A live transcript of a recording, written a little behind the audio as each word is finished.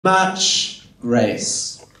much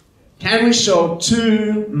grace? Can we show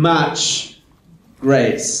too much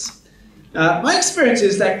grace? My experience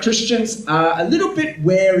is that Christians are a little bit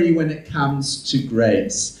wary when it comes to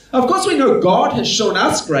grace. Of course, we know God has shown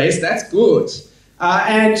us grace. That's good.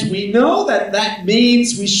 And we know that that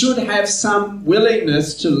means we should have some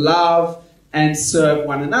willingness to love and serve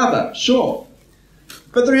one another. Sure.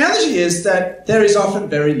 But the reality is that there is often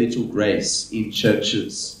very little grace in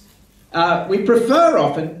churches. We prefer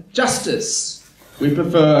often justice. We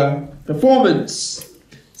prefer performance.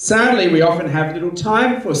 Sadly, we often have little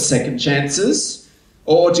time for second chances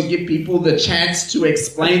or to give people the chance to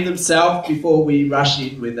explain themselves before we rush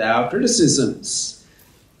in with our criticisms.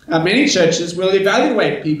 Many churches will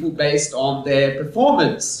evaluate people based on their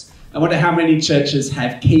performance. I wonder how many churches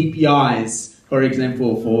have KPIs, for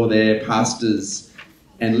example, for their pastors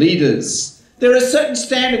and leaders. There are certain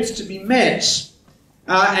standards to be met,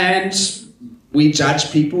 and we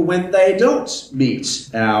judge people when they don't meet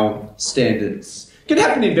our standards. It can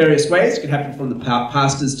happen in various ways. It can happen from the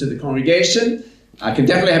pastors to the congregation. It can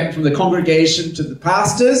definitely happen from the congregation to the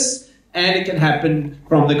pastors, and it can happen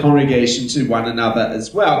from the congregation to one another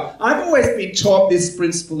as well. I've always been taught this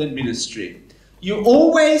principle in ministry. You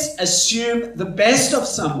always assume the best of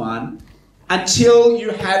someone until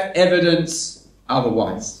you have evidence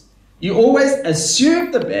otherwise. You always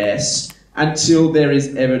assume the best until there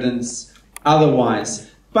is evidence otherwise.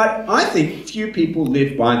 But I think few people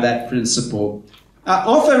live by that principle.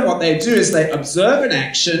 Often what they do is they observe an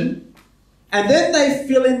action and then they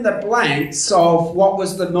fill in the blanks of what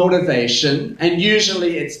was the motivation, and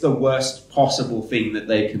usually it's the worst possible thing that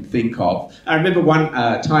they can think of. I remember one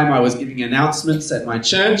time I was giving announcements at my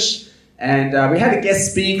church, and we had a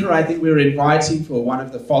guest speaker I think we were inviting for one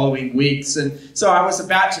of the following weeks. And so I was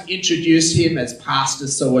about to introduce him as Pastor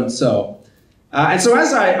so-and-so. And so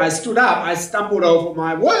as I stood up, I stumbled over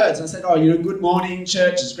my words. I said, good morning,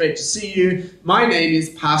 church. It's great to see you. My name is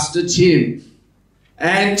Pastor Tim.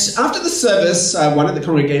 And after the service, one of the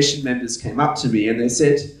congregation members came up to me and they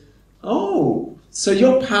said, "Oh, so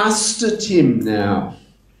you're Pastor Tim now.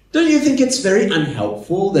 Don't you think it's very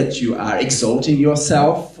unhelpful that you are exalting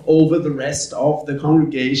yourself over the rest of the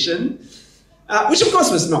congregation?" Which, of course,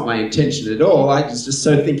 was not my intention at all. I was just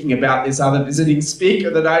so thinking about this other visiting speaker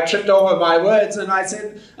that I tripped over my words and I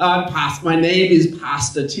said, my name is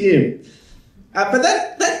Pastor Tim. But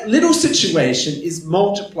that little situation is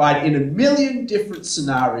multiplied in a million different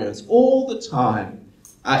scenarios all the time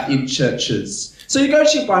in churches. So you go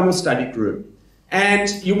to your Bible study group, and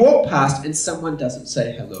you walk past and someone doesn't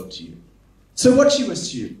say hello to you. So what do you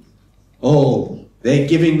assume? Oh, they're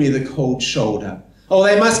giving me the cold shoulder. Oh,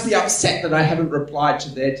 they must be upset that I haven't replied to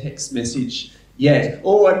their text message yet.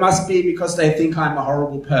 Or it must be because they think I'm a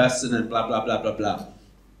horrible person and blah, blah, blah, blah, blah.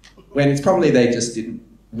 When it's probably they just didn't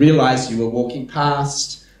realize you were walking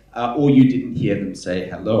past or you didn't hear them say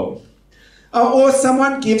hello. Or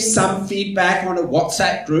someone gives some feedback on a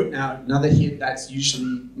WhatsApp group. Now, another hint, that's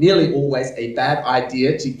usually nearly always a bad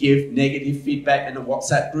idea to give negative feedback in a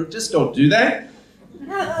WhatsApp group. Just don't do that.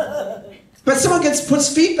 But someone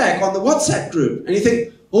puts feedback on the WhatsApp group and you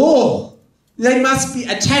think, oh, they must be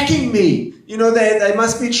attacking me. They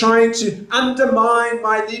must be trying to undermine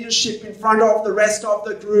my leadership in front of the rest of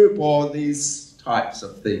the group, or these types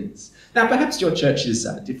of things. Now, perhaps your church is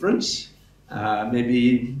different.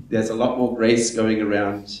 Maybe there's a lot more grace going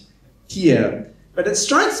around here. But it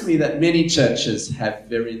strikes me that many churches have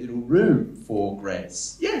very little room for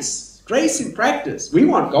grace. Yes, grace in practice. We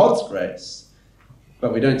want God's grace.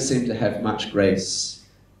 But we don't seem to have much grace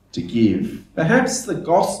to give. Perhaps the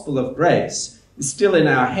gospel of grace is still in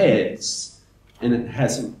our heads and it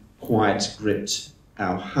hasn't quite gripped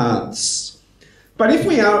our hearts. But if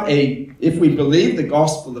we believe the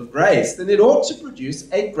gospel of grace, then it ought to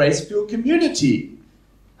produce a grace-filled community.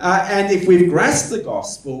 And if we've grasped the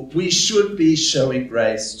gospel, we should be showing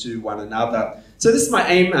grace to one another. So this is my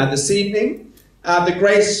aim this evening. The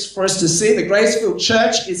grace for us to see, the grace-filled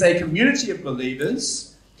church is a community of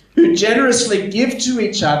believers who generously give to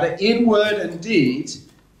each other in word and deed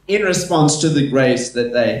in response to the grace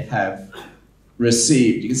that they have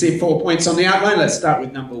received. You can see 4 points on the outline. Let's start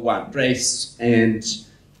with number 1, grace and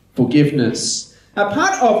forgiveness. Now,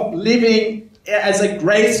 part of living as a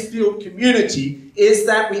grace-filled community is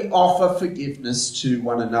that we offer forgiveness to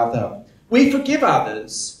one another. We forgive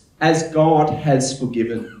others as God has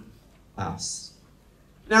forgiven us.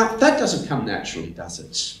 Now, that doesn't come naturally, does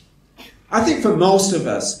it? I think for most of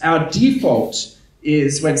us, our default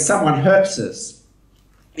is when someone hurts us,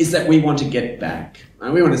 is that we want to get back.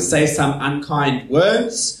 We want to say some unkind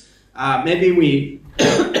words. Maybe we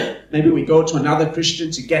Maybe we go to another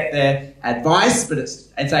Christian to get their advice, but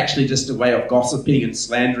it's actually just a way of gossiping and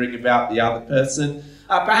slandering about the other person.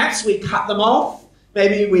 Perhaps we cut them off.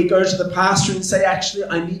 Maybe we go to the pastor and say, actually,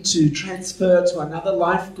 I need to transfer to another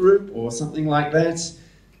life group or something like that.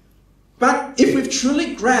 But if we've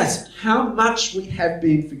truly grasped how much we have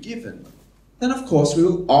been forgiven, then of course we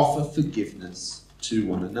will offer forgiveness to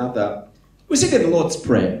one another. We see in the Lord's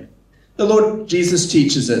Prayer. The Lord Jesus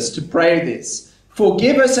teaches us to pray this: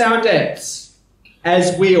 forgive us our debts,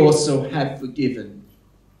 as we also have forgiven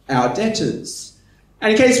our debtors.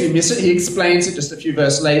 And in case we miss it, he explains it just a few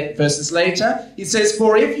verses later. He says,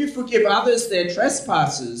 for if you forgive others their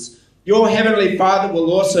trespasses, your heavenly Father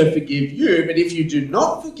will also forgive you. But if you do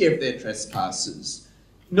not forgive their trespasses,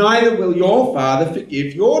 neither will your Father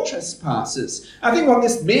forgive your trespasses. I think what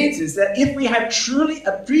this means is that if we have truly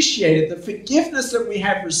appreciated the forgiveness that we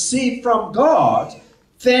have received from God,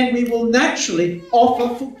 then we will naturally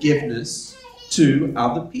offer forgiveness to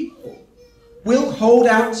other people. We'll hold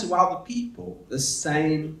out to other people the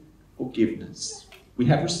same forgiveness we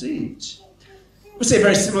have received. We see a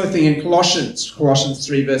very similar thing in Colossians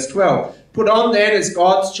 3 verse 12. Put on then as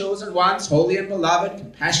God's chosen ones, holy and beloved,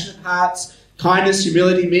 compassionate hearts, kindness,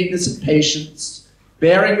 humility, meekness, and patience,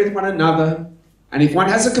 bearing with one another, and if one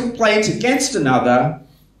has a complaint against another,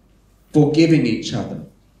 forgiving each other.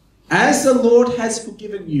 As the Lord has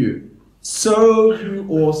forgiven you, so you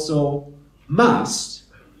also must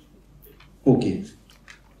forgive.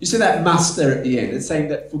 You see that must there at the end. It's saying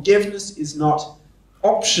that forgiveness is not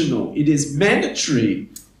optional. It is mandatory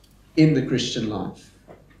in the Christian life.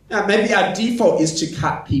 Now, maybe our default is to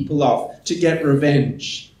cut people off, to get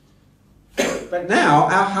revenge. But now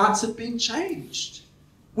our hearts have been changed.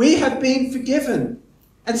 We have been forgiven.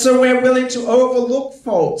 And so we're willing to overlook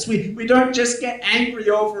faults. We don't just get angry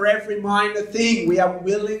over every minor thing. We are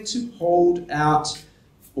willing to hold out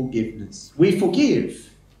forgiveness. We forgive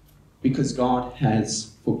because God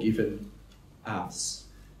has forgiven us.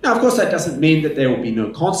 Now, of course, that doesn't mean that there will be no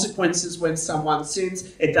consequences when someone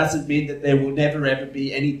sins. It doesn't mean that there will never, ever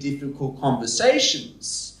be any difficult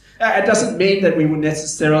conversations. It doesn't mean that we will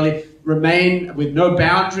necessarily remain with no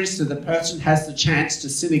boundaries so the person has the chance to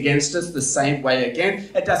sin against us the same way again.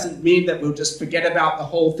 It doesn't mean that we'll just forget about the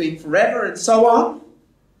whole thing forever and so on.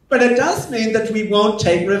 But it does mean that we won't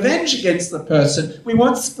take revenge against the person. We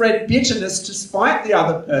won't spread bitterness to spite the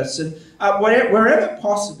other person. Wherever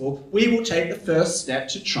possible, we will take the first step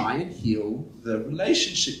to try and heal the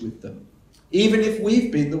relationship with them, even if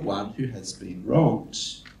we've been the one who has been wronged.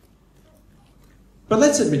 But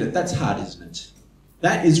let's admit it, that's hard, isn't it?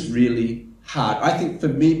 That is really hard. I think for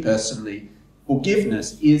me personally,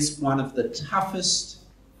 forgiveness is one of the toughest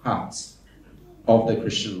parts of the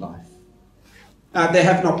Christian life. There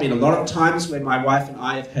have not been a lot of times when my wife and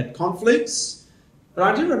I have had conflicts, but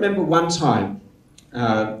I do remember one time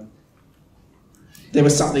there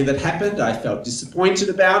was something that happened. I felt disappointed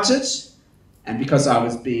about it, and because I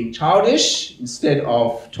was being childish, instead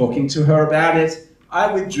of talking to her about it,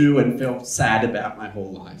 I withdrew and felt sad about my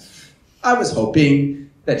whole life. I was hoping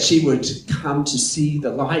that she would come to see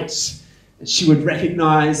the light, and she would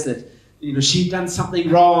recognize that she'd done something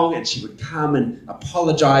wrong, and she would come and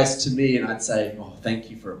apologize to me, and I'd say, oh, thank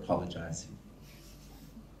you for apologizing.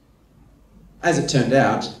 As it turned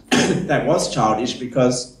out, that was childish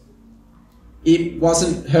because it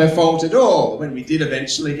wasn't her fault at all. When we did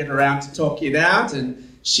eventually get around to talking it out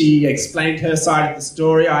and she explained her side of the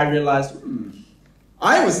story, I realized,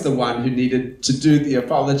 I was the one who needed to do the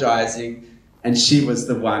apologizing, and she was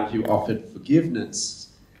the one who offered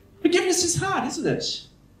forgiveness. Forgiveness is hard, isn't it?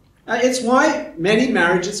 It's why many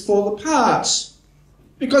marriages fall apart.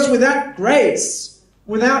 Because without grace,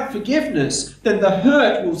 without forgiveness, then the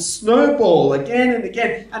hurt will snowball again and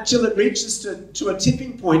again until it reaches to a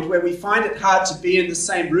tipping point where we find it hard to be in the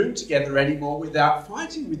same room together anymore without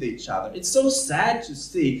fighting with each other. It's so sad to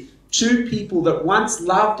see two people that once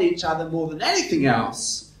loved each other more than anything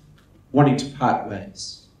else wanting to part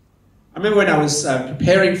ways. I remember when I was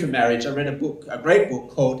preparing for marriage, I read a great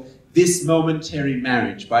book called This Momentary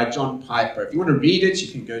Marriage by John Piper. If you want to read it,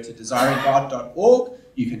 you can go to desiringgod.org.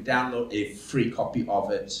 You can download a free copy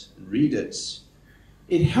of it and read it.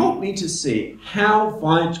 It helped me to see how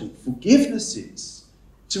vital forgiveness is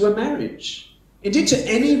to a marriage, indeed to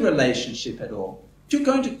any relationship at all. If you're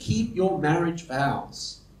going to keep your marriage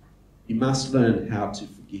vows, you must learn how to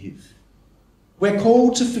forgive. We're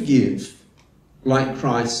called to forgive like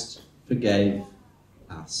Christ forgave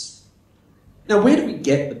us. Now, where do we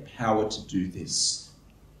get the power to do this?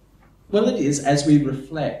 Well, it is as we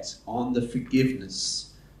reflect on the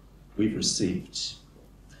forgiveness we've received.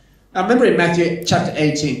 I remember in Matthew chapter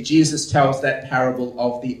 18, Jesus tells that parable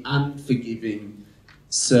of the unforgiving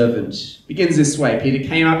servant. It begins this way. Peter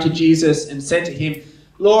came up to Jesus and said to him,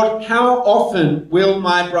 Lord, how often will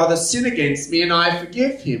my brother sin against me and I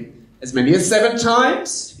forgive him? As many as 7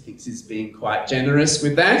 times? He thinks he's being quite generous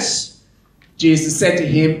with that. Jesus said to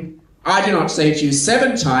him, I do not say to you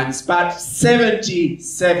 7 times, but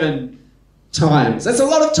 77 times. That's a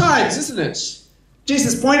lot of times, isn't it?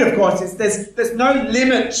 Jesus' point, of course, is there's no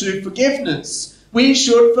limit to forgiveness. We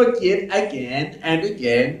should forgive again and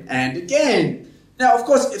again and again. Now, of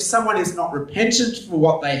course, if someone is not repentant for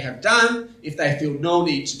what they have done, if they feel no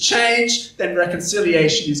need to change, then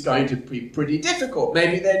reconciliation is going to be pretty difficult.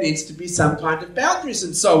 Maybe there needs to be some kind of boundaries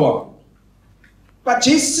and so on. But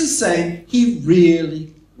Jesus is saying he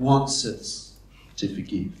really wants us to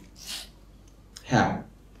forgive. How?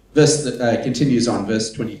 Continues on,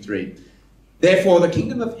 verse 23. Therefore, the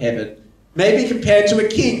kingdom of heaven may be compared to a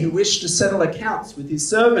king who wished to settle accounts with his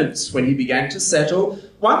servants. When he began to settle,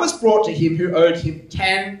 one was brought to him who owed him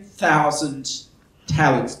 10,000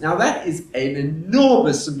 talents. Now, that is an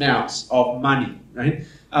enormous amount of money, right?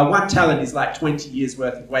 1 talent is like 20 years'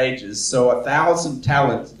 worth of wages. So 1,000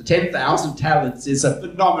 talents, 10,000 talents is a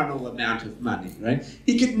phenomenal amount of money, right?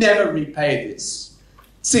 He could never repay this.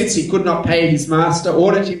 Since he could not pay, his master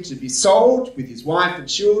ordered him to be sold with his wife and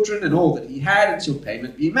children and all that he had until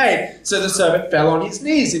payment be made. So the servant fell on his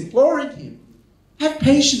knees, imploring him, have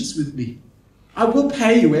patience with me. I will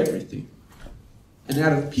pay you everything. And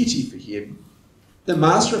out of pity for him, the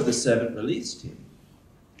master of the servant released him,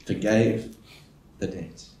 forgave the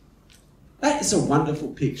debt. That is a wonderful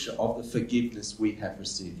picture of the forgiveness we have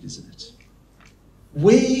received, isn't it?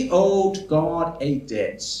 We owed God a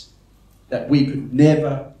debt that we could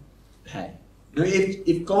never pay. Now,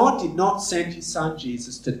 if God did not send his son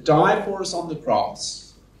Jesus to die for us on the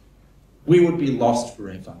cross, we would be lost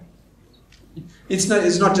forever. It's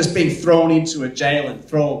not just being thrown into a jail and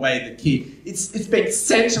throw away the key. It's being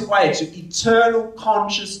sent away to eternal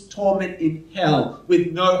conscious torment in hell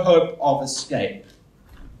with no hope of escape.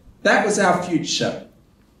 That was our future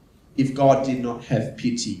if God did not have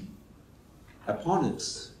pity upon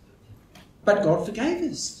us. But God forgave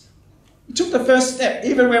us. He took the first step,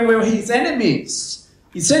 even when we were his enemies.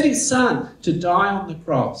 He sent his son to die on the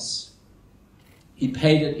cross. He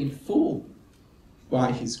paid it in full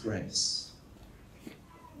by his grace.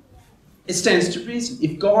 It stands to reason,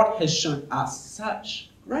 if God has shown us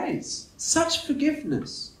such grace, such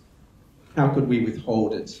forgiveness, how could we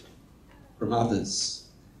withhold it from others?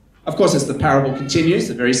 Of course, as the parable continues,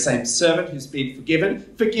 the very same servant who's been forgiven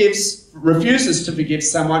refuses to forgive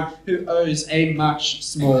someone who owes a much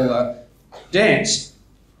smaller debt.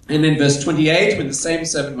 And then verse 28, when the same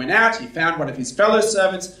servant went out, he found one of his fellow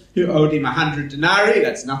servants who owed him 100 denarii.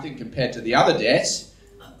 That's nothing compared to the other debt.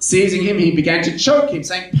 Seizing him, he began to choke him,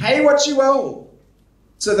 saying, pay what you owe.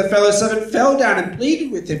 So the fellow servant fell down and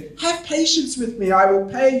pleaded with him, have patience with me, I will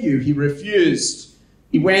pay you. He refused.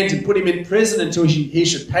 He went and put him in prison until he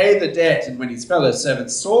should pay the debt. And when his fellow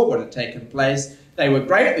servants saw what had taken place, they were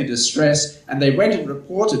greatly distressed, and they went and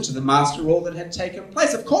reported to the master all that had taken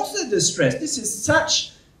place. Of course they're distressed. This is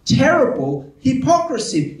such terrible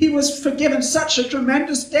hypocrisy. He was forgiven such a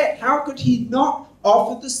tremendous debt. How could he not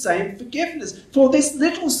offer the same forgiveness for this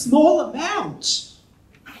little small amount?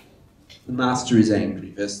 The master is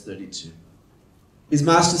angry. Verse 32. His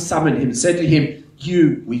master summoned him and said to him,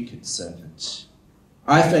 you wicked servant,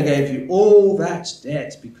 I forgave you all that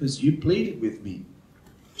debt because you pleaded with me.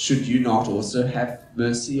 Should you not also have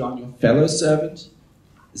mercy on your fellow servant,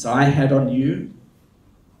 as I had on you?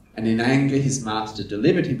 And in anger his master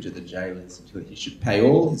delivered him to the jailers until he should pay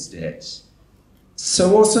all his debts.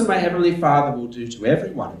 So also my heavenly Father will do to every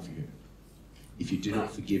one of you, if you do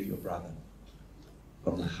not forgive your brother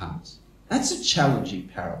from the heart. That's a challenging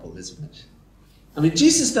parable, isn't it? I mean,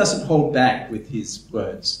 Jesus doesn't hold back with his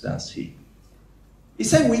words, does he? He's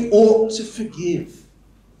saying we ought to forgive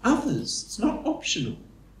others. It's not optional.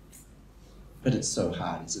 But it's so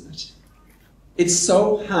hard, isn't it? It's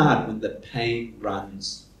so hard when the pain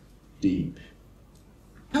runs deep.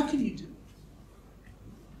 How can you do it?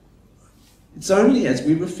 It's only as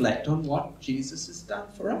we reflect on what Jesus has done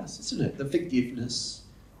for us, isn't it? The forgiveness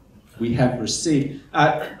we have received.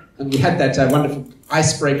 And we had that wonderful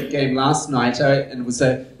icebreaker game last night, and it was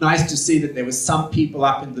nice to see that there were some people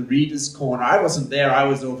up in the readers' corner. I wasn't there. I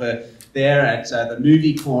was over there at the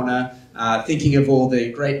movie corner, thinking of all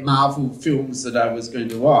the great Marvel films that I was going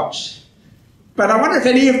to watch. But I wonder if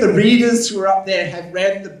any of the readers who are up there have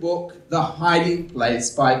read the book The Hiding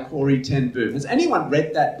Place by Corrie ten Boom. Has anyone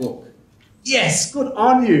read that book? Yes, good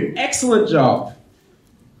on you. Excellent job.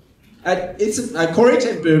 Corrie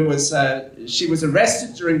ten Boom she was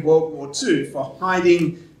arrested during World War II for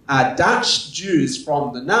hiding Dutch Jews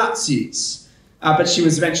from the Nazis. But she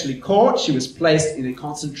was eventually caught. She was placed in a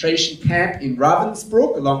concentration camp in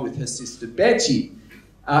Ravensbrück along with her sister Betty.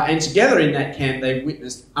 And together in that camp they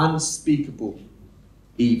witnessed unspeakable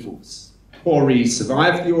evils. Corrie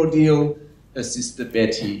survived the ordeal. Her sister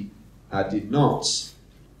Betty did not.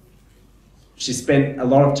 She spent a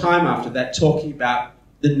lot of time after that talking about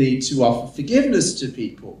the need to offer forgiveness to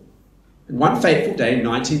people. And one fateful day in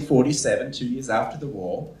 1947, 2 years after the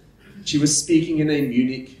war, she was speaking in a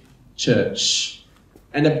Munich church,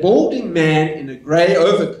 and a balding man in a grey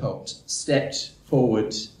overcoat stepped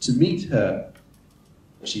forward to meet her.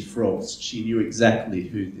 She froze. She knew exactly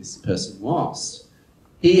who this person was.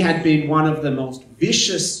 He had been one of the most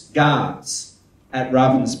vicious guards at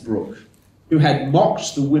Ravensbrück, who had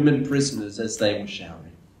mocked the women prisoners as they were showering.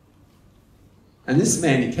 And this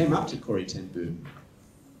man, he came up to Corrie ten Boom.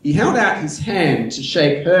 He held out his hand to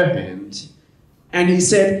shake her hand, and he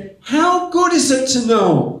said, "How good is it to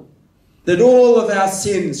know that all of our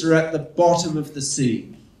sins are at the bottom of the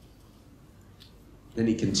sea?" Then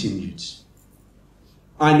he continued,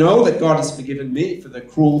 "I know that God has forgiven me for the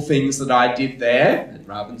cruel things that I did there at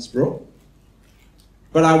Ravensbrück,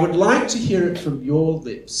 but I would like to hear it from your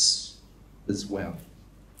lips as well.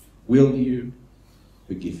 Will you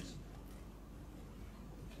forgive me?"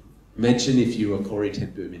 Imagine if you were Corrie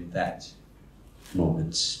ten Boom in that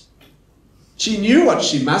moment. She knew what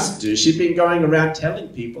she must do. She'd been going around telling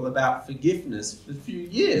people about forgiveness for a few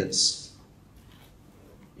years.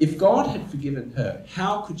 If God had forgiven her,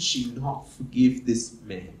 how could she not forgive this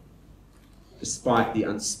man, despite the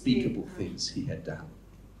unspeakable things he had done?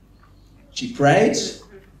 She prayed,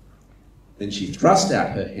 then she thrust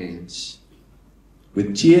out her hands.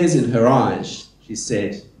 With tears in her eyes, she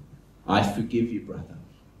said, "I forgive you, brother,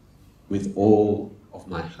 with all of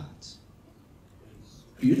my heart."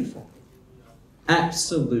 Beautiful.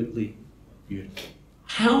 Absolutely beautiful.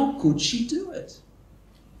 How could she do it?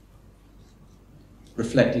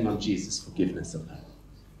 Reflecting on Jesus' forgiveness of her.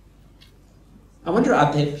 I wonder,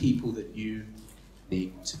 are there people that you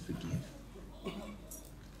need to forgive?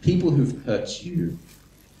 People who've hurt you.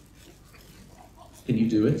 Can you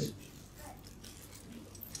do it?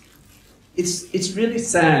 It's really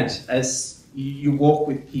sad as you walk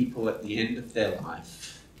with people at the end of their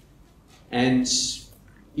life and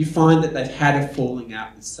you find that they've had a falling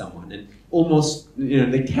out with someone and almost,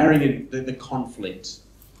 they're carrying the conflict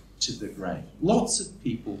to the grave. Lots of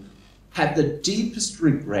people have the deepest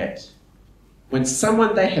regret when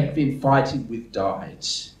someone they have been fighting with died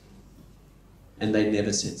and they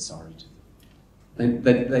never said sorry to them.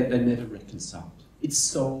 They never reconciled. It's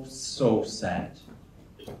so, so sad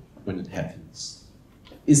when it happens.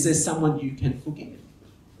 Is there someone you can forgive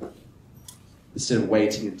instead of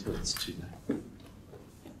waiting until it's too late?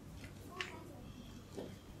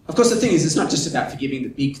 Of course, the thing is, it's not just about forgiving the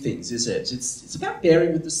big things, is it? It's about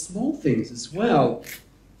bearing with the small things as well.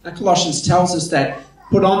 Now, Colossians tells us that,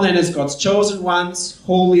 "Put on then as God's chosen ones,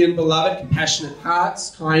 holy and beloved, compassionate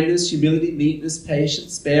hearts, kindness, humility, meekness,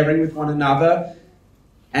 patience, bearing with one another.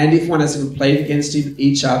 And if one has a complaint against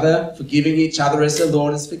each other, forgiving each other as the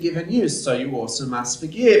Lord has forgiven you, so you also must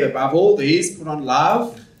forgive. Above all these, put on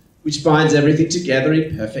love, which binds everything together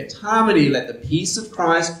in perfect harmony. Let the peace of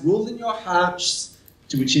Christ rule in your hearts,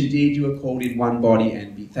 to which indeed you are called in one body,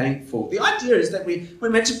 and be thankful." The idea is that we're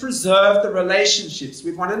meant to preserve the relationships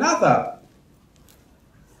with one another.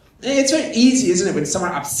 It's very easy, isn't it, when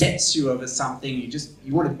someone upsets you over something,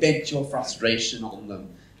 you want to vent your frustration on them.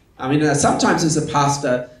 I mean, sometimes as a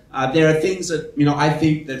pastor, there are things that, I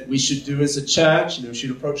think that we should do as a church. We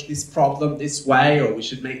should approach this problem this way, or we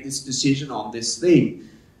should make this decision on this thing.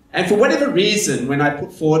 And for whatever reason, when I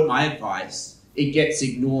put forward my advice, it gets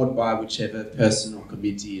ignored by whichever person or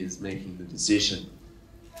committee is making the decision.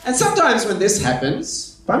 And sometimes when this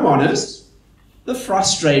happens, if I'm honest, the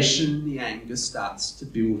frustration, the anger starts to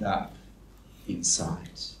build up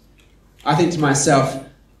inside. I think to myself,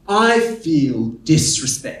 I feel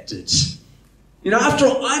disrespected. After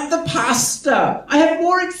all, I'm the pastor. I have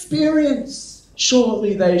more experience.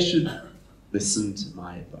 Surely they should listen to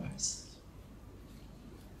my advice.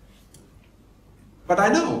 But I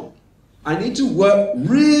know I need to work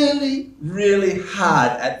really, really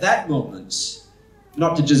hard at that moment,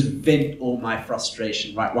 not to just vent all my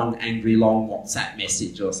frustration, write one angry long WhatsApp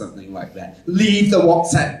message or something like that. Leave the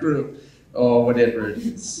WhatsApp group or whatever it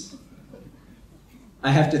is.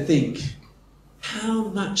 I have to think, how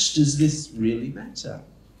much does this really matter?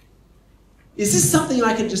 Is this something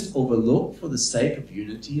I can just overlook for the sake of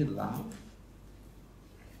unity and love?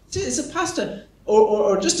 See, as a pastor,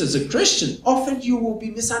 or just as a Christian, often you will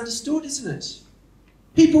be misunderstood, isn't it?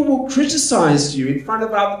 People will criticize you in front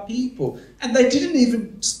of other people, and they didn't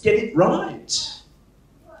even get it right.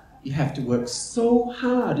 You have to work so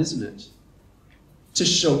hard, isn't it, to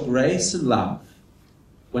show grace and love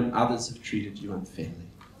when others have treated you unfairly.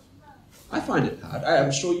 I find it hard.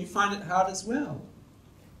 I'm sure you find it hard as well.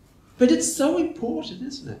 But it's so important,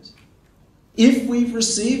 isn't it? If we've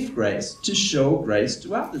received grace, to show grace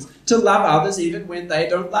to others, to love others even when they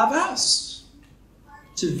don't love us,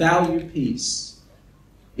 to value peace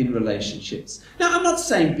in relationships. Now, I'm not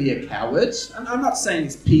saying be a coward. I'm not saying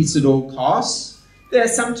it's peace at all costs. There are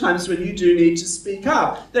some times when you do need to speak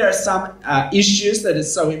up. There are some issues that are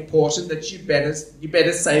so important that you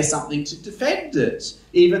better say something to defend it,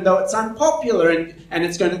 even though it's unpopular and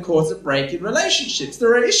it's going to cause a break in relationships.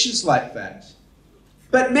 There are issues like that.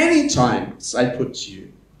 But many times, I put to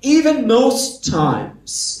you, even most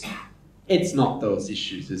times, it's not those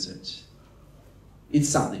issues, is it? It's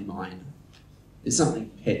something minor. It's something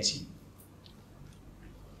petty.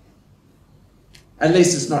 At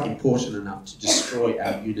least it's not important enough to destroy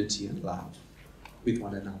our unity and love with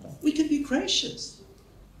one another. We can be gracious.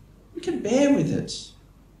 We can bear with it.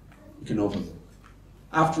 We can overlook.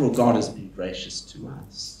 After all, God has been gracious to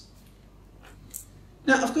us.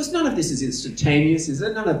 Now, of course, none of this is instantaneous, is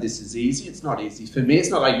it? None of this is easy. It's not easy for me. It's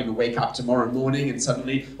not like you're going to wake up tomorrow morning and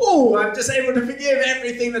suddenly, oh, I'm just able to forgive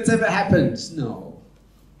everything that's ever happened. No.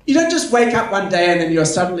 You don't just wake up one day and then you're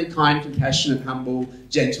suddenly kind, compassionate, humble,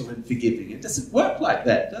 gentle and forgiving. It doesn't work like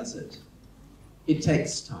that, does it? It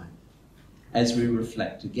takes time as we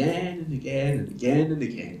reflect again and again and again and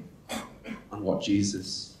again on what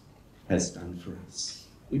Jesus has done for us.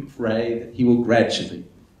 We pray that he will gradually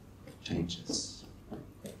change us.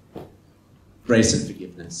 Grace and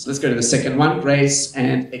forgiveness. Let's go to the second one, grace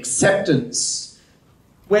and acceptance.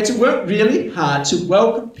 We're to work really hard to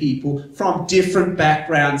welcome people from different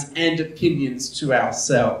backgrounds and opinions to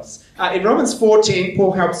ourselves. In Romans 14,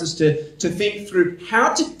 Paul helps us to think through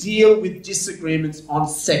how to deal with disagreements on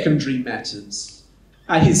secondary matters.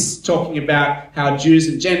 He's talking about how Jews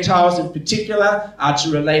and Gentiles in particular are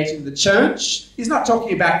to relate in the church. He's not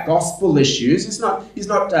talking about gospel issues. He's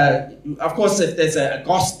not. Of course, if there's a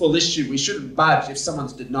gospel issue, we shouldn't budge. If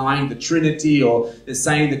someone's denying the Trinity or they're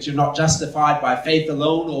saying that you're not justified by faith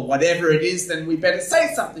alone or whatever it is, then we better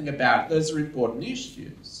say something about it. Those are important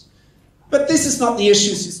issues. But this is not the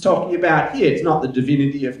issues he's talking about here. It's not the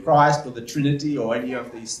divinity of Christ or the Trinity or any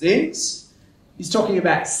of these things. He's talking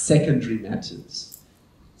about secondary matters.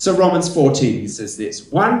 So Romans 14, he says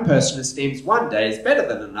this, one person esteems one day as better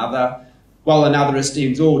than another, while another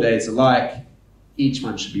esteems all days alike. Each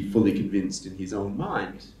one should be fully convinced in his own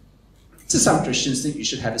mind. So some Christians think you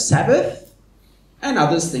should have a Sabbath, and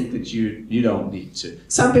others think that you don't need to.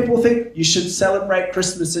 Some people think you should celebrate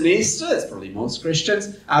Christmas and Easter. That's probably most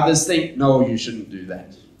Christians. Others think, no, you shouldn't do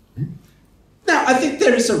that. Now, I think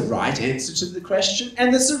there is a right answer to the question,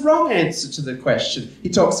 and there's a wrong answer to the question. He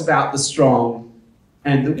talks about the strong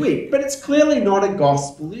and the weak, but it's clearly not a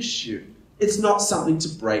gospel issue. It's not something to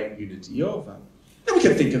break unity over. And we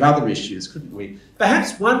could think of other issues, couldn't we?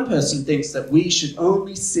 Perhaps one person thinks that we should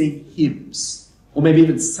only sing hymns, or maybe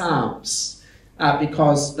even psalms,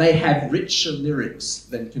 because they have richer lyrics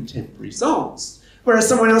than contemporary songs. Whereas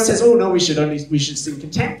someone else says, oh no, we should sing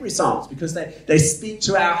contemporary songs because they speak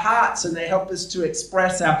to our hearts and they help us to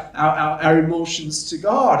express our emotions to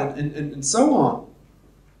God and so on.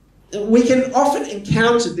 We can often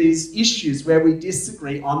encounter these issues where we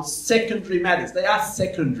disagree on secondary matters. They are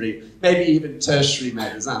secondary, maybe even tertiary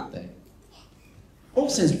matters, aren't they? Paul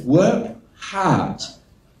says, work hard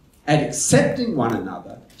at accepting one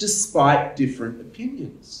another despite different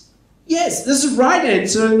opinions. Yes, there's a right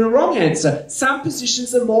answer and a wrong answer. Some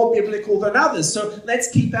positions are more biblical than others, so let's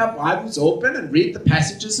keep our Bibles open and read the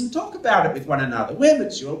passages and talk about it with one another. We're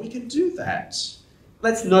mature, we can do that.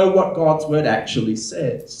 Let's know what God's word actually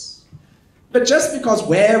says. But just because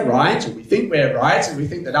we're right, or we think we're right, and we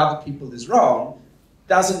think that other people is wrong,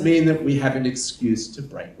 doesn't mean that we have an excuse to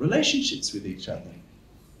break relationships with each other.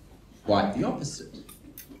 Quite the opposite.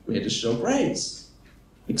 We're to show grace,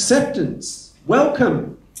 acceptance,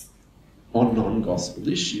 welcome on non-gospel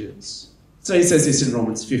issues. So he says this in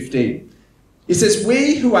Romans 15. He says,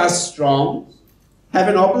 we who are strong have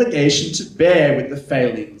an obligation to bear with the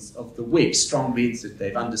failings of the weak. Strong means that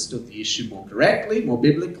they've understood the issue more correctly, more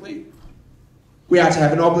biblically. We are to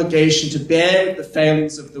have an obligation to bear with the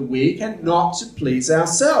failings of the weak and not to please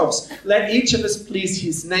ourselves. Let each of us please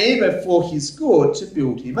his neighbour for his good, to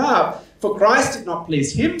build him up. For Christ did not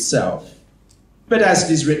please himself, But as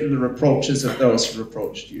it is written, the reproaches of those who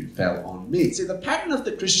reproached you fell on me. See, the pattern of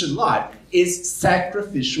the Christian life is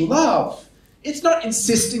sacrificial love. It's not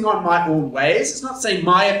insisting on my own ways. It's not saying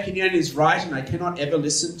my opinion is right and I cannot ever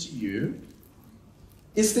listen to you.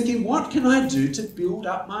 It's thinking, what can I do to build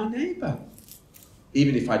up my neighbour,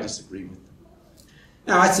 even if I disagree with them?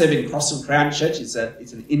 Now, I serve in Cross and Crown Church. It's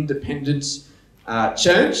an independent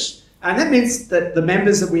church. And that means that the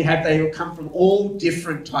members that we have, they will come from all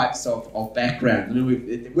different types of background. You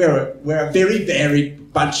know, we're a very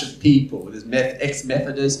varied bunch of people. There's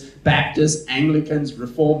ex-Methodists, Baptists, Anglicans,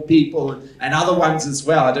 Reformed people, and other ones as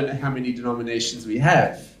well. I don't know how many denominations we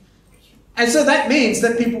have. And so that means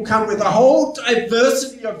that people come with a whole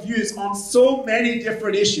diversity of views on so many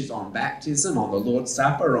different issues, on baptism, on the Lord's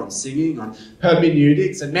Supper, on singing, on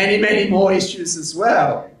hermeneutics, and many, many more issues as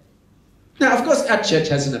well. Now, of course, our church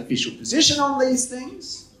has an official position on these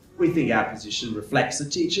things. We think our position reflects the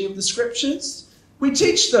teaching of the Scriptures. We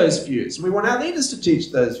teach those views, and we want our leaders to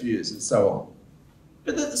teach those views, and so on.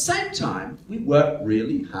 But at the same time, we work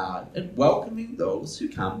really hard at welcoming those who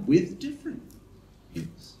come with different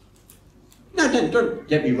views. Now, don't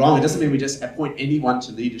get me wrong. It doesn't mean we just appoint anyone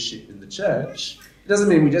to leadership in the church. It doesn't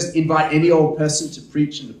mean we just invite any old person to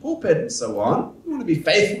preach in the pulpit and so on. We want to be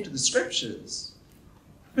faithful to the Scriptures.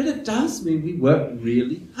 But it does mean we work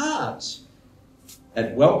really hard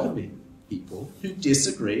at welcoming people who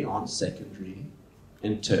disagree on secondary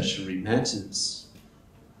and tertiary matters.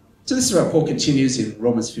 So this is where Paul continues in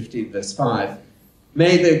Romans 15, verse 5.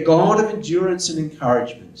 May the God of endurance and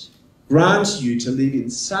encouragement grant you to live in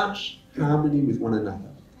such harmony with one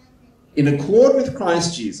another, in accord with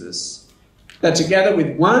Christ Jesus, that together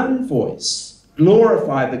with one voice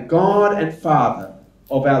glorify the God and Father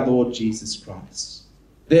of our Lord Jesus Christ.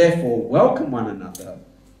 Therefore, welcome one another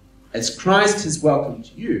as Christ has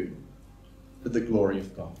welcomed you for the glory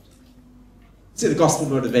of God. See the gospel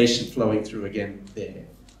motivation flowing through again there.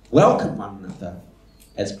 Welcome one another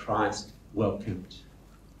as Christ welcomed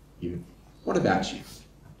you. What about you?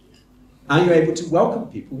 Are you able to welcome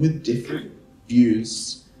people with different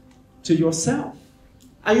views to yourself?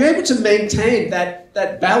 Are you able to maintain that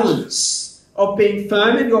balance of being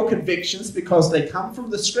firm in your convictions because they come from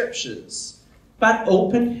the Scriptures, but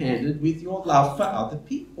open-handed with your love for other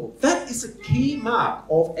people? That is a key mark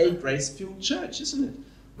of a grace-filled church, isn't it?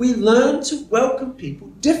 We learn to welcome people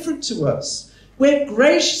different to us. We're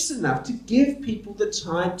gracious enough to give people the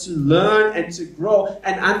time to learn and to grow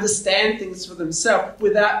and understand things for themselves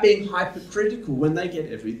without being hypercritical when they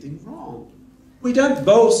get everything wrong. We don't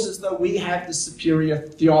boast as though we have the superior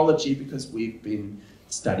theology because we've been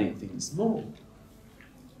studying things more.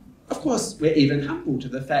 Of course, we're even humble to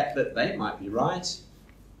the fact that they might be right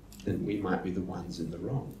and we might be the ones in the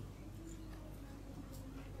wrong.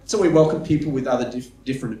 So we welcome people with other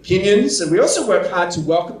different opinions, and we also work hard to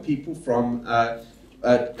welcome people from,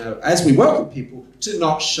 as we welcome people, to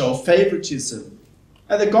not show favoritism.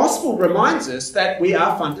 The gospel reminds us that we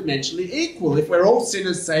are fundamentally equal. If we're all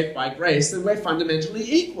sinners saved by grace, then we're fundamentally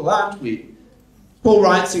equal, aren't we? Paul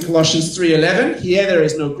writes in Colossians 3:11, here there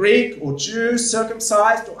is no Greek or Jew,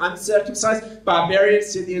 circumcised or uncircumcised, barbarian,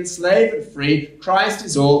 Scythian, slave and free. Christ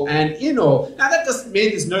is all and in all. Now that doesn't mean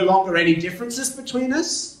there's no longer any differences between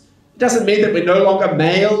us. It doesn't mean that we're no longer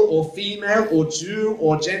male or female or Jew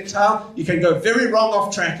or Gentile. You can go very wrong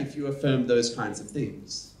off track if you affirm those kinds of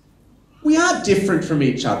things. We are different from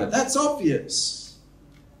each other, that's obvious.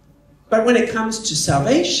 But when it comes to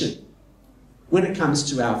salvation, when it comes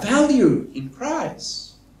to our value in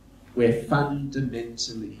Christ, we're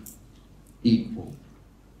fundamentally equal.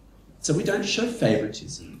 So we don't show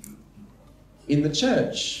favoritism in the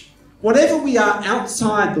church. Whatever we are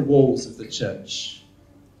outside the walls of the church,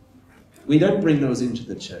 we don't bring those into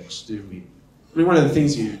the church, do we? I mean, one of the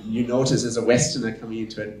things you notice as a Westerner coming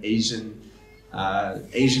into an Asian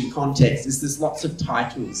context is there's lots of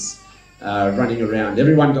titles running around.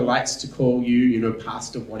 Everyone delights to call you,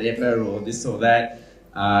 pastor whatever, or this or that,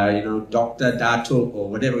 Dr. Datuk, or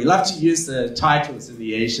whatever. We love to use the titles in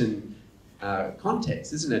the Asian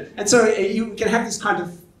context, isn't it? And so you can have this kind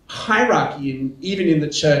of hierarchy even in the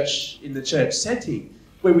church setting,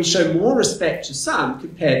 where we show more respect to some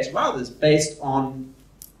compared to others based on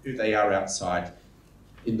who they are outside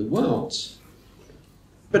in the world.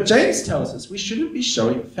 But James tells us we shouldn't be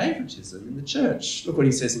showing favoritism in the church. Look what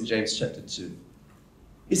he says in James chapter 2.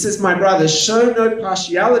 He says, my brothers, show no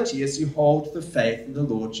partiality as you hold the faith in the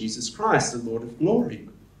Lord Jesus Christ, the Lord of glory.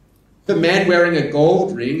 If a man wearing a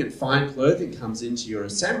gold ring and fine clothing comes into your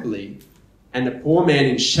assembly, and a poor man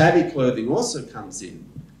in shabby clothing also comes in,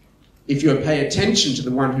 if you pay attention to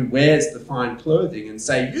the one who wears the fine clothing and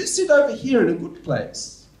say, you sit over here in a good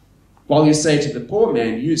place, While you say to the poor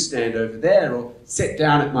man, you stand over there, or sit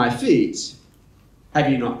down at my feet,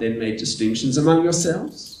 have you not then made distinctions among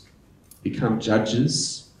yourselves? Become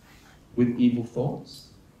judges with evil thoughts?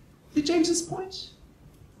 See James's point?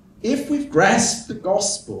 If we've grasped the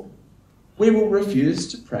gospel, we will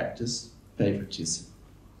refuse to practice favoritism.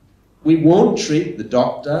 We won't treat the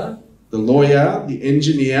doctor, the lawyer, the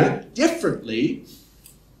engineer differently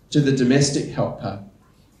to the domestic helper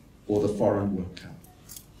or the foreign worker.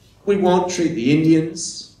 We won't treat the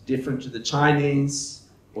Indians different to the Chinese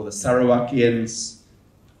or the Sarawakians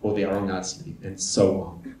or the Arangasli, and so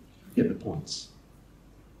on. Get the point.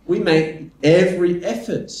 We make every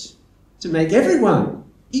effort to make everyone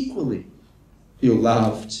equally feel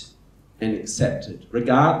loved and accepted,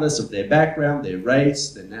 regardless of their background, their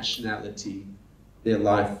race, their nationality, their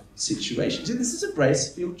life situation. See, this is a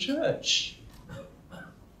grace-filled church.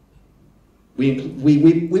 We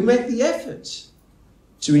make the effort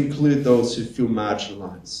to include those who feel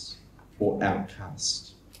marginalized or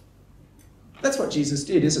outcast. That's what Jesus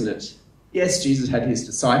did, isn't it? Yes, Jesus had his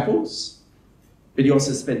disciples, but he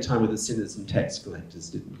also spent time with the sinners and tax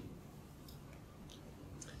collectors, didn't he?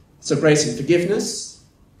 So grace and forgiveness,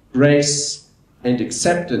 grace and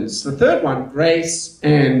acceptance. The third one, grace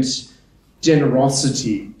and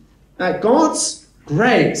generosity. Now, God's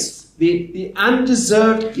grace, the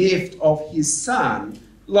undeserved gift of his Son,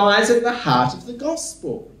 lies at the heart of the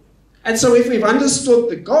gospel. And so if we've understood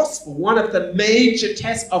the gospel, one of the major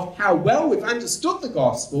tests of how well we've understood the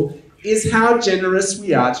gospel is how generous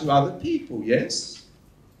we are to other people, yes?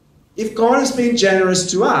 If God has been generous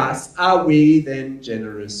to us, are we then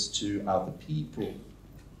generous to other people?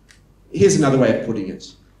 Here's another way of putting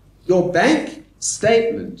it. Your bank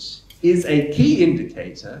statement is a key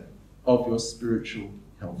indicator of your spiritual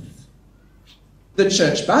health. The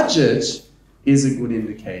church budget is a good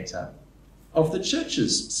indicator of the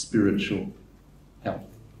church's spiritual health.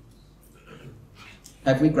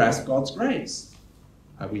 Have we grasped God's grace?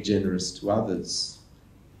 Are we generous to others?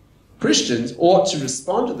 Christians ought to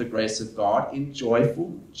respond to the grace of God in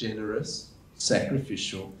joyful, generous,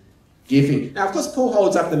 sacrificial giving. Now, of course, Paul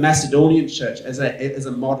holds up the Macedonian church as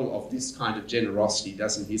a model of this kind of generosity,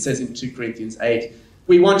 doesn't he? He says in 2 Corinthians 8,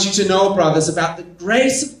 we want you to know, brothers, about the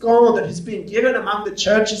grace of God that has been given among the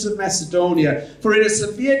churches of Macedonia. For in a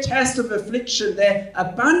severe test of affliction, their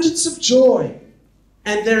abundance of joy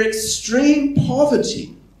and their extreme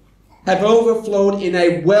poverty have overflowed in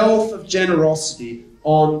a wealth of generosity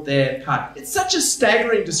on their part. It's such a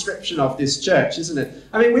staggering description of this church, isn't it?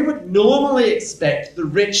 I mean, we would normally expect the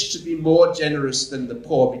rich to be more generous than the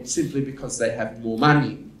poor simply because they have more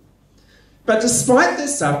money. But despite their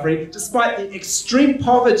suffering, despite the extreme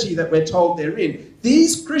poverty that we're told they're in,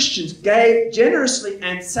 these Christians gave generously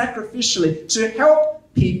and sacrificially to help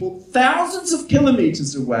people thousands of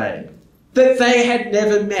kilometers away that they had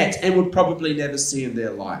never met and would probably never see in their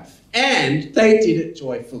life. And they did it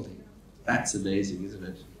joyfully. That's amazing, isn't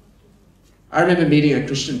it? I remember meeting a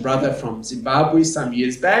Christian brother from Zimbabwe some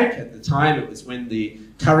years back. At the time, it was when the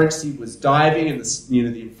currency was diving and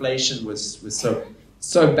the inflation was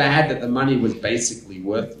so bad that the money was basically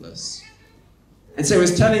worthless. And so he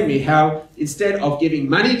was telling me how instead of giving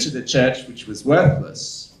money to the church, which was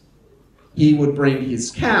worthless, he would bring his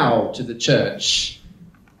cow to the church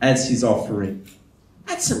as his offering.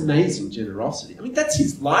 That's amazing generosity. I mean, that's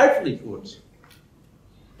his livelihood.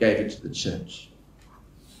 Gave it to the church.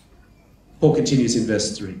 Paul continues in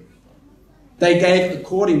verse 3. They gave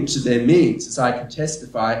according to their means, as I can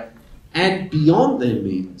testify, and beyond their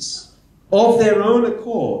means, of their own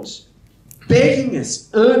accord, begging us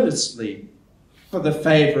earnestly for the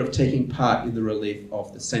favour of taking part in the relief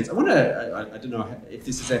of the saints. I don't know if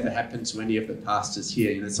this has ever happened to any of the pastors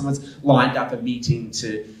here. You know, someone's lined up a meeting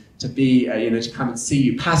to come and see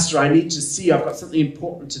you. Pastor, I need to see you. I've got something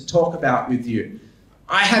important to talk about with you.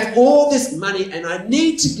 I have all this money and I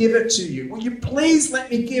need to give it to you. Will you please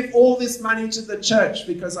let me give all this money to the church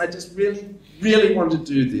because I just really, really want to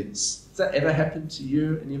do this. Has that ever happened to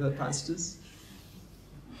you, any of the pastors?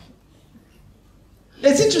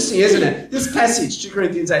 It's interesting, isn't it? This passage, 2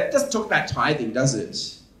 Corinthians 8, doesn't talk about tithing, does it?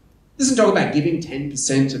 It doesn't talk about giving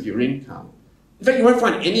 10% of your income. In fact, you won't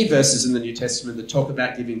find any verses in the New Testament that talk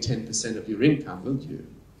about giving 10% of your income, will you?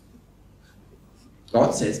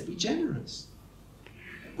 God says, be generous.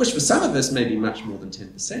 Which for some of us may be much more than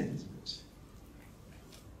 10%, isn't it?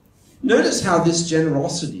 Notice how this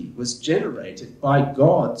generosity was generated by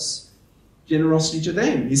God's generosity to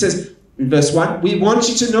them. He says in verse 1, we want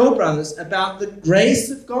you to know, brothers, about the grace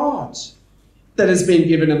of God that has been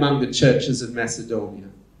given among the churches of Macedonia.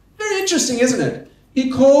 Very interesting, isn't it? He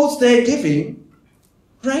calls their giving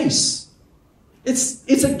grace.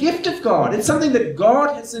 It's a gift of God. It's something that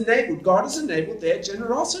God has enabled. God has enabled their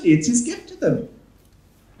generosity. It's his gift to them.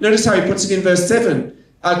 Notice how he puts it in verse 7.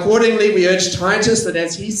 Accordingly, we urge Titus that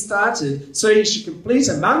as he started, so he should complete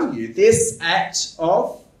among you this act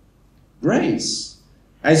of grace.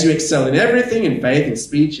 As you excel in everything, in faith, in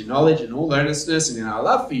speech, in knowledge, in all earnestness, and in our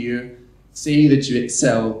love for you, see that you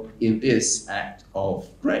excel in this act of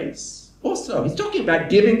grace. Also, he's talking about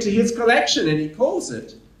giving to his collection, and he calls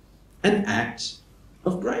it an act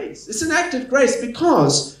of grace. It's an act of grace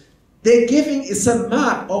because their giving is a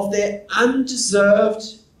mark of their undeserved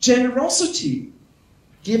generosity,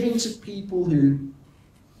 giving to people who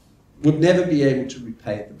would never be able to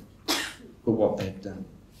repay them for what they've done.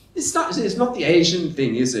 It's not the Asian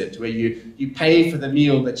thing, is it, where you pay for the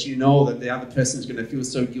meal but you know that the other person is going to feel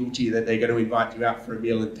so guilty that they're going to invite you out for a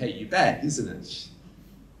meal and pay you back, isn't it?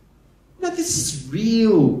 No, this is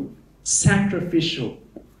real sacrificial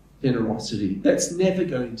generosity that's never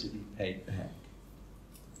going to be paid back.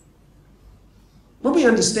 When we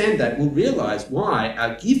understand that, we'll realize why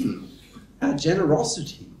our giving, our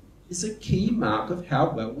generosity, is a key mark of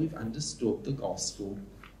how well we've understood the gospel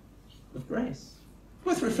of grace.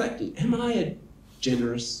 Worth reflecting. Am I a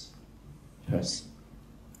generous person?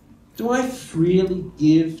 Do I freely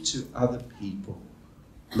give to other people?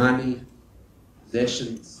 Money,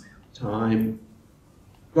 possessions, time?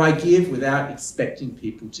 Do I give without expecting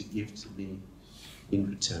people to give to me in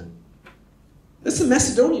return? That's the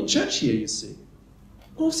Macedonian church here, you see.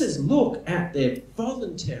 Paul says, look at their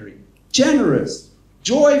voluntary, generous,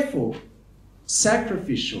 joyful,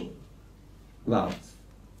 sacrificial love.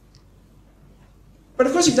 But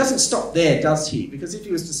of course he doesn't stop there, does he? Because if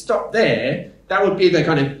he was to stop there, that would be the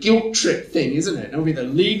kind of guilt trip thing, isn't it? It would be the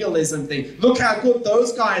legalism thing. Look how good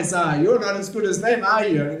those guys are. You're not as good as them, are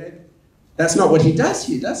you? That's not what he does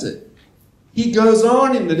here, does it? He goes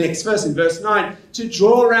on in the next verse, in verse 9, to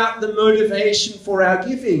draw out the motivation for our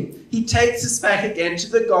giving. He takes us back again to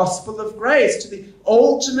the gospel of grace, to the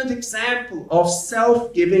ultimate example of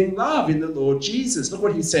self-giving love in the Lord Jesus. Look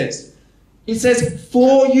what he says. He says,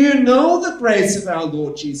 for you know the grace of our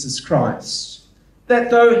Lord Jesus Christ, that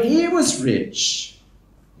though he was rich,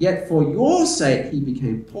 yet for your sake he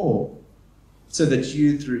became poor, so that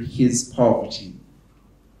you through his poverty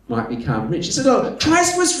might become rich. He said, oh,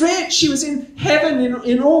 Christ was rich. He was in heaven,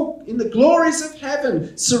 in the glories of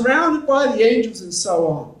heaven, surrounded by the angels and so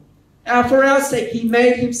on. For our sake, he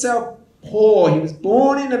made himself poor. He was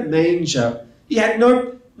born in a manger. He had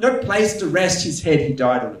no place to rest his head. He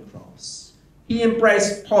died on a cross. He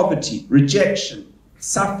embraced poverty, rejection,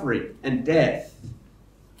 suffering, and death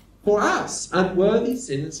for us, unworthy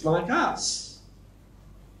sinners like us.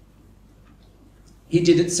 He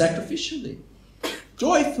did it sacrificially,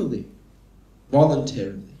 joyfully,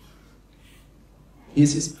 voluntarily.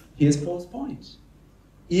 Here's Paul's point.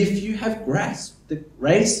 If you have grasped the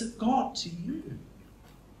grace of God to you,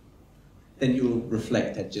 then you'll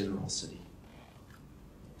reflect that generosity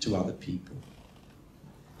to other people.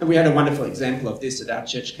 And we had a wonderful example of this at our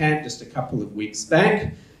church camp just a couple of weeks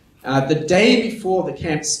back. The day before the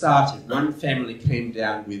camp started, one family came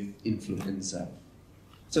down with influenza.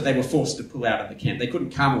 So they were forced to pull out of the camp. They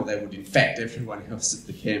couldn't come or they would infect everyone else at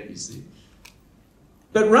the camp, you see.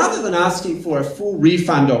 But rather than asking for a full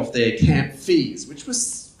refund of their camp fees, which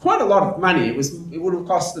was quite a lot of money, it would have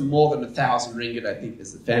cost them more than 1,000 ringgit, I think,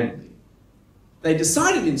 as a family, they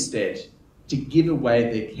decided instead to give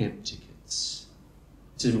away their camp tickets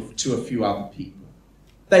to a few other people.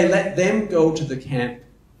 They let them go to the camp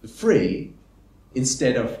for free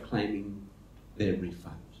instead of claiming their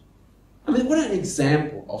refund. I mean, what an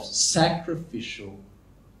example of sacrificial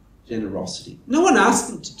generosity. No one asked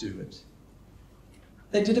them to do it.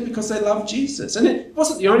 They did it because they loved Jesus. And it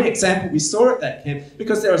wasn't the only example we saw at that camp,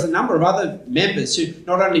 because there was a number of other members who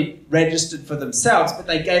not only registered for themselves, but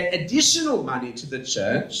they gave additional money to the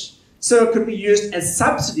church so it could be used as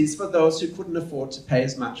subsidies for those who couldn't afford to pay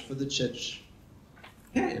as much for the church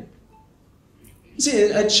camp. You see,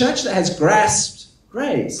 a church that has grasped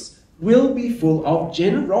grace will be full of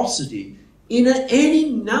generosity in any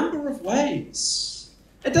number of ways.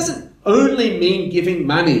 It doesn't only mean giving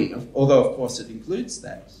money, although of course it includes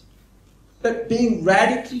that, but being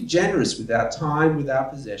radically generous with our time, with our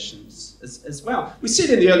possessions as well. We see it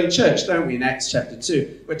in the early church, don't we, in Acts chapter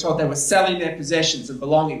 2. We're told they were selling their possessions and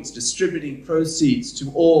belongings, distributing proceeds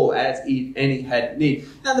to all as any had need.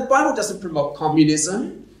 Now, the Bible doesn't promote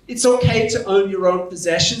communism. It's okay to own your own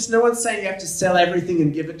possessions. No one's saying you have to sell everything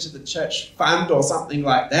and give it to the church fund or something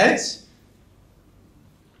like that.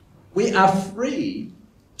 We are free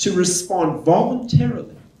to respond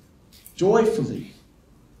voluntarily, joyfully,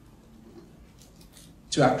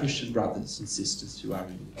 to our Christian brothers and sisters who are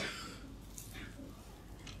in need.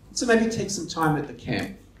 So maybe take some time at the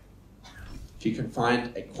camp. If you can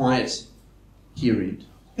find a quiet period,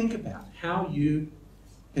 think about how you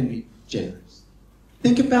can be generous.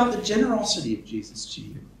 Think about the generosity of Jesus to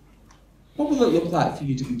you. What will it look like for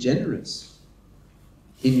you to be generous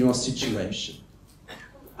in your situation?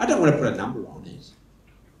 I don't want to put a number on it,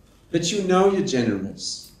 but you know you're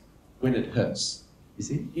generous when it hurts. You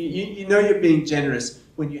see? You know you're being generous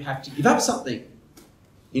when you have to give up something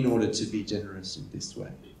in order to be generous in this way.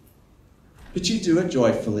 But you do it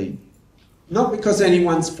joyfully, not because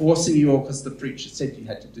anyone's forcing you or because the preacher said you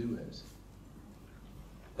had to do it,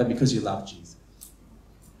 but because you love Jesus.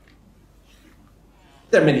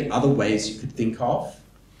 There are many other ways you could think of.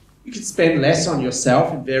 You could spend less on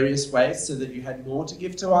yourself in various ways so that you had more to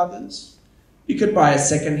give to others. You could buy a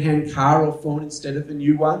second-hand car or phone instead of a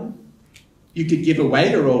new one. You could give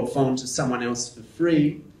away your old phone to someone else for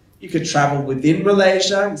free. You could travel within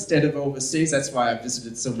Malaysia instead of overseas. That's why I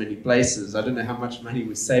visited so many places. I don't know how much money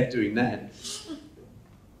we saved doing that.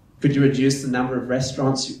 Could you reduce the number of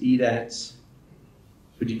restaurants you eat at?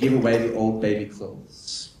 Could you give away the old baby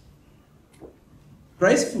clothes?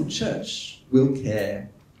 Graceful Church will care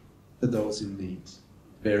for those in need.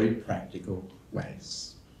 Very practical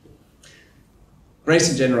ways. Grace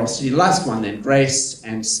and generosity. Last one then, grace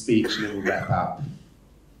and speech, and then we'll wrap up.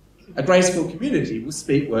 A graceful community will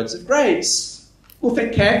speak words of grace. We'll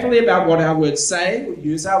think carefully about what our words say. We'll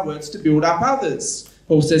use our words to build up others.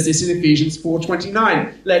 Paul says this in Ephesians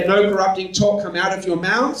 4:29. Let no corrupting talk come out of your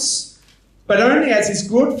mouths, but only as is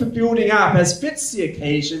good for building up, as fits the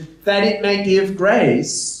occasion, that it may give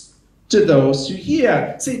grace to those who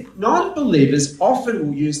hear. See, non-believers often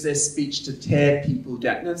will use their speech to tear people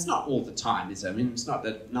down. Now, it's not all the time, is it? I mean, it's not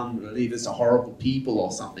that non-believers are horrible people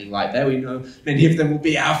or something like that. We know many of them will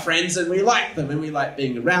be our friends and we like them and we like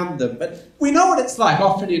being around them. But we know what it's like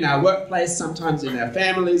often in our workplace, sometimes in our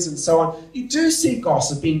families and so on. You do see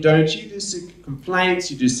gossiping, don't you? You do see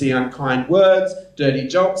complaints, you do see unkind words, dirty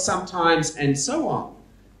jokes sometimes, and so on.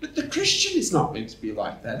 But the Christian is not meant to be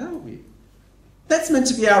like that, are we? That's meant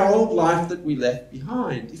to be our old life that we left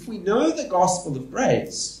behind. If we know the gospel of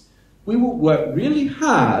grace, we will work really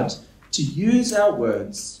hard to use our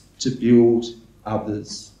words to build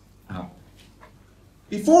others up.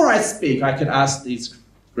 Before I speak, I could ask these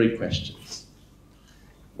 3 questions.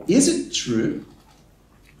 Is it true?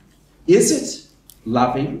 Is it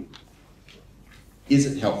loving? Is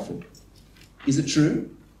it helpful? Is it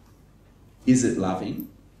true? Is it loving?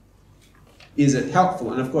 Is it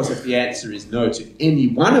helpful? And of course, if the answer is no to any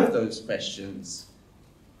one of those questions,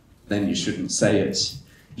 then you shouldn't say it.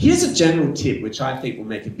 Here's a general tip which I think will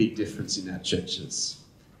make a big difference in our churches.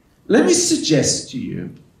 Let me suggest to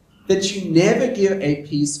you that you never give a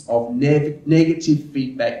piece of negative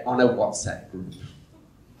feedback on a WhatsApp group.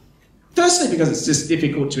 Firstly, because it's just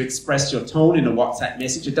difficult to express your tone in a WhatsApp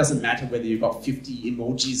message. It doesn't matter whether you've got 50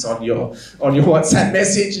 emojis on your WhatsApp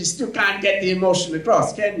message, you still can't get the emotion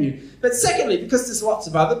across, can you? But secondly, because there's lots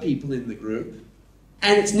of other people in the group,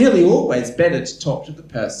 and it's nearly always better to talk to the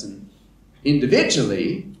person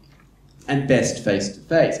individually and best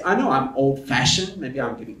face-to-face. I know I'm old-fashioned, maybe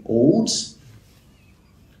I'm getting old.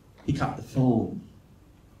 Pick up the phone.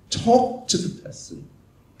 Talk to the person.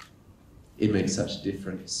 It makes such a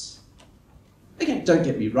difference. Again, don't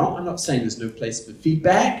get me wrong, I'm not saying there's no place for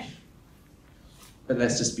feedback, but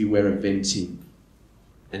let's just beware of venting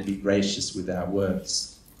and be gracious with our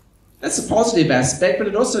words. That's a positive aspect, but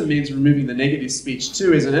it also means removing the negative speech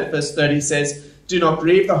too, isn't it? Verse 30 says, do not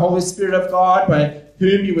grieve the Holy Spirit of God, by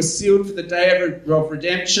whom you were sealed for the day of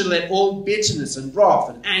redemption. Let all bitterness and wrath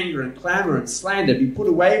and anger and clamour and slander be put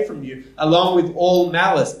away from you, along with all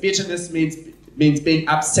malice. Bitterness means being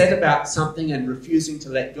upset about something and refusing to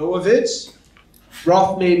let go of it.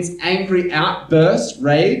 Wrath means angry outburst,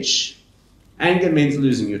 rage. Anger means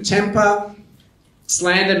losing your temper.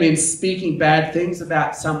 Slander means speaking bad things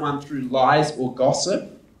about someone through lies or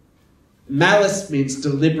gossip. Malice means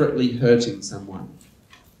deliberately hurting someone.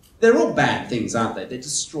 They're all bad things, aren't they? They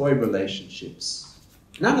destroy relationships.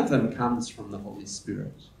 None of them comes from the Holy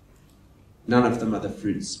Spirit. None of them are the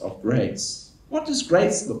fruits of grace. What does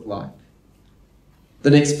grace look like?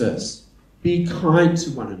 The next verse. Be kind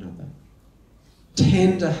to one another.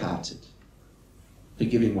 Tender-hearted,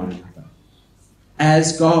 forgiving one another,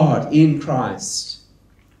 as God in Christ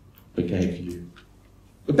forgave you.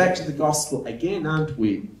 We're back to the gospel again, aren't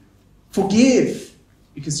we? Forgive,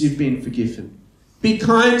 because you've been forgiven. Be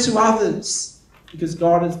kind to others, because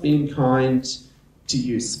God has been kind to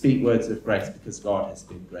you. Speak words of grace, because God has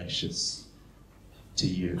been gracious to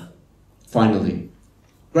you. Finally,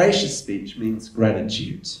 Gracious speech means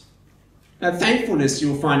gratitude. Now, thankfulness,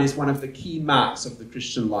 you'll find, is one of the key marks of the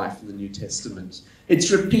Christian life in the New Testament. It's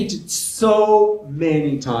repeated so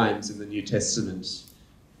many times in the New Testament.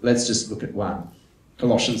 Let's just look at one.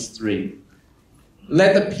 Colossians 3.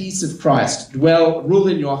 Let the peace of Christ rule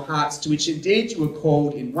in your hearts, to which indeed you were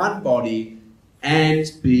called in one body, and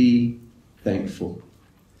be thankful.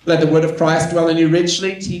 Let the word of Christ dwell in you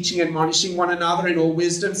richly, teaching and admonishing one another in all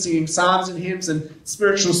wisdom, singing psalms and hymns and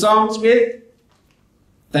spiritual songs with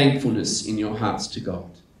thankfulness in your hearts to God.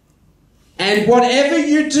 And whatever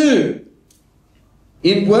you do,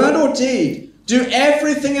 in word or deed, do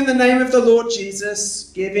everything in the name of the Lord Jesus,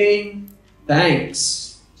 giving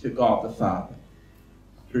thanks to God the Father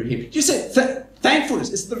through him. Do you see? Thankfulness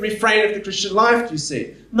is the refrain of the Christian life, do you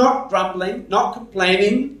see? Not grumbling, not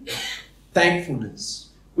complaining. Thankfulness.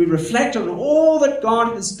 We reflect on all that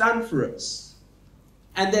God has done for us.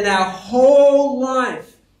 And then our whole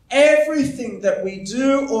life, everything that we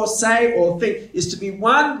do or say or think, is to be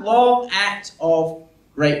one long act of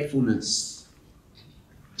gratefulness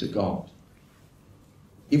to God.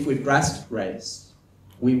 If we've grasped grace,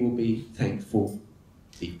 we will be thankful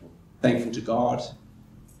people. Thankful to God,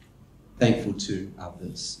 thankful to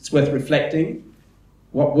others. It's worth reflecting.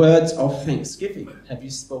 What words of thanksgiving have you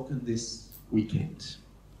spoken this weekend?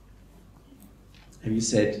 Have you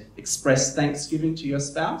said, express thanksgiving to your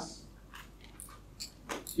spouse,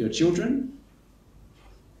 to your children,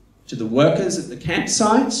 to the workers at the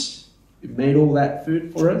campsite who made all that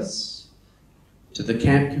food for us, to the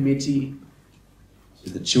camp committee,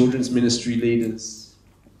 to the children's ministry leaders,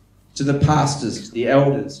 to the pastors, to the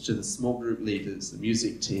elders, to the small group leaders, the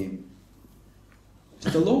music team,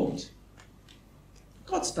 to the Lord?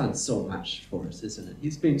 God's done so much for us, isn't it?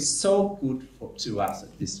 He's been so good to us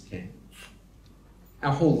at this camp.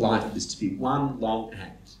 Our whole life is to be one long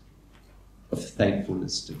act of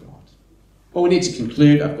thankfulness to God. Well, we need to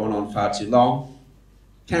conclude. I've gone on far too long.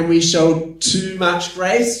 Can we show too much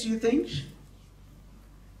grace, do you think?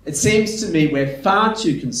 It seems to me we're far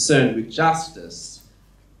too concerned with justice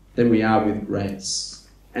than we are with grace.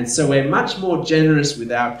 And so we're much more generous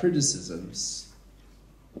with our criticisms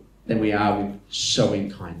than we are with showing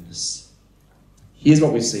kindness. Here's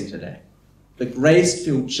what we've seen today. The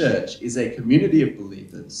grace-filled church is a community of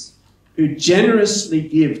believers who generously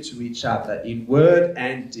give to each other in word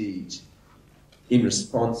and deed in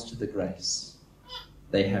response to the grace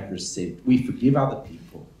they have received. We forgive other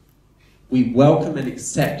people. We welcome and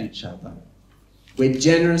accept each other. We're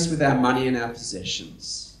generous with our money and our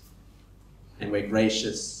possessions. And we're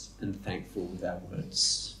gracious and thankful with our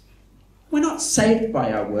words. We're not saved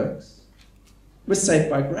by our works. We're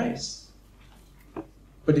saved by grace.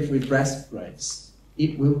 But if we grasp grace,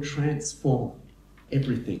 it will transform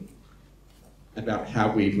everything about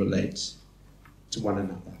how we relate to one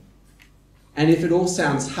another. And if it all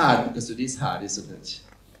sounds hard, because it is hard, isn't it?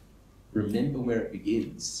 Remember where it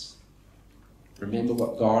begins. Remember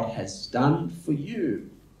what God has done for you.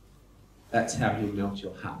 That's how he'll melt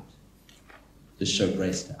your heart to show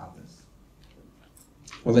grace to others.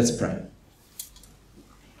 Well, let's pray.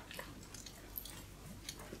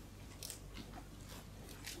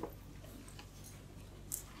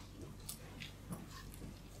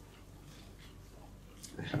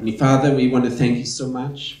 Heavenly Father, we want to thank you so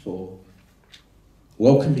much for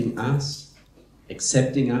welcoming us,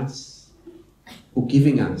 accepting us,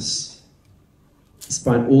 forgiving us,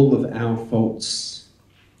 despite all of our faults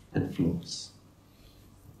and flaws.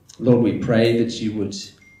 Lord, we pray that you would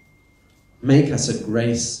make us a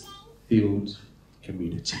grace-filled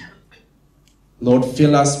community. Lord,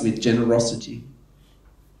 fill us with generosity,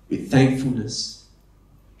 with thankfulness,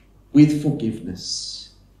 with forgiveness,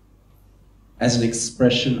 as an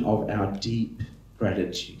expression of our deep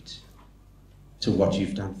gratitude to what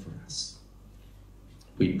you've done for us.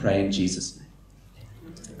 We pray in Jesus' name.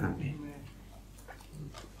 Amen.